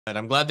And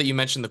I'm glad that you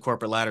mentioned the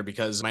corporate ladder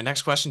because my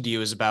next question to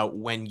you is about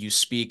when you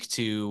speak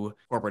to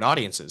corporate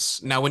audiences.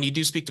 Now, when you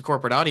do speak to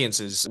corporate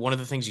audiences, one of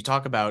the things you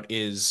talk about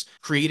is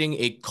creating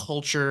a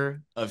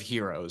culture of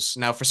heroes.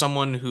 Now, for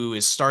someone who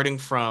is starting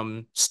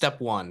from step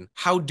one,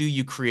 how do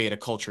you create a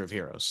culture of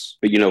heroes?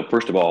 But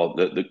first of all,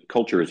 the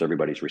culture is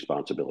everybody's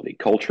responsibility.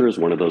 Culture is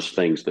one of those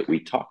things that we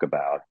talk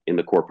about in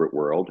the corporate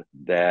world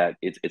that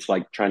it's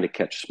like trying to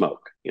catch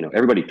smoke.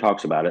 Everybody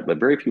talks about it, but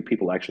very few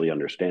people actually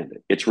understand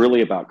it. It's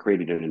really about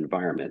creating an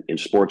environment. In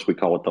sports, we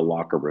call it the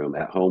locker room.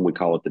 At home, we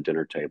call it the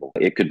dinner table.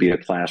 It could be a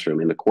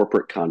classroom. In the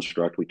corporate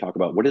construct, we talk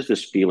about what is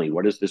this feeling?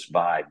 What is this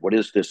vibe? What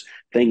is this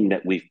thing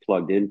that we've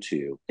plugged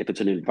into? If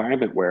it's an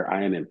environment where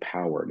I am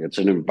empowered, it's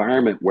an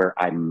environment where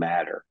I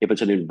matter. If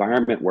it's an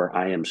environment where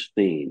I am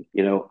seen,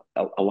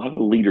 a lot of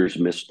leaders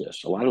miss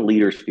this. A lot of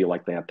leaders feel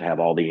like they have to have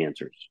all the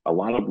answers. A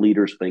lot of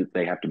leaders think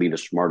they have to be the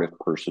smartest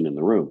person in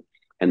the room.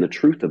 And the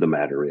truth of the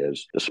matter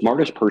is, the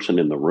smartest person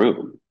in the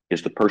room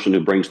is the person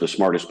who brings the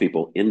smartest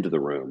people into the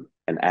room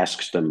and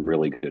asks them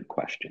really good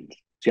questions.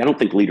 See, I don't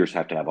think leaders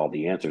have to have all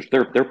the answers.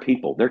 Their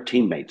people, their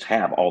teammates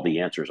have all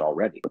the answers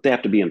already, but they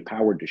have to be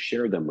empowered to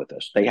share them with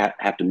us. They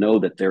have to know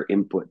that their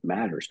input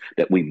matters,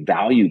 that we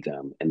value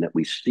them and that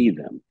we see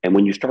them. And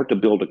when you start to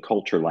build a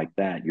culture like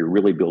that, you're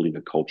really building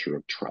a culture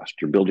of trust.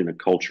 You're building a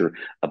culture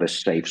of a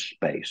safe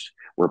space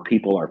where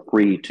people are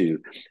free to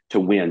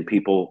win.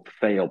 People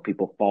fail,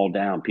 people fall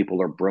down, people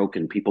are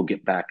broken, people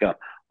get back up.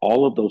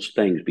 All of those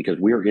things, because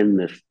we're in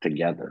this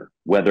together.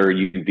 Whether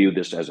you view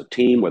this as a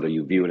team, whether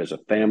you view it as a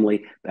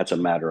family, that's a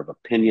matter of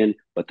opinion.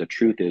 But the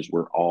truth is,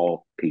 we're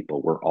all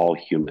people, we're all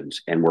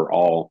humans, and we're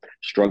all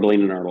struggling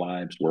in our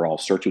lives. We're all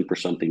searching for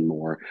something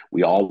more.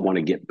 We all want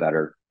to get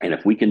better. And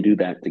if we can do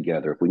that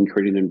together, if we can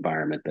create an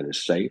environment that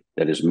is safe,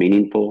 that is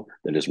meaningful,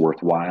 that is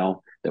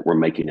worthwhile, that we're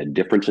making a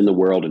difference in the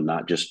world and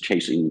not just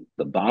chasing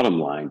the bottom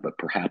line, but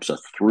perhaps a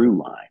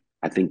through line.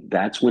 I think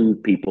that's when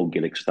people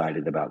get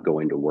excited about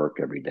going to work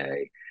every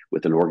day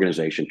with an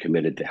organization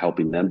committed to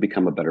helping them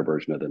become a better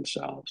version of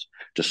themselves,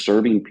 to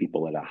serving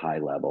people at a high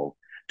level,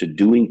 to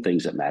doing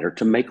things that matter,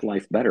 to make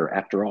life better.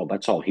 After all,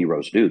 that's all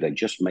heroes do. They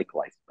just make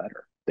life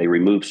better. They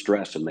remove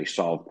stress and they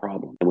solve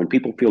problems. And when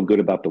people feel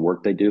good about the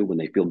work they do, when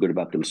they feel good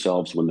about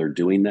themselves when they're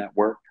doing that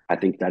work, I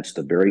think that's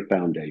the very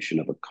foundation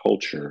of a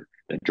culture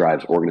that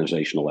drives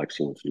organizational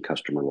excellence and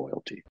customer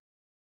loyalty.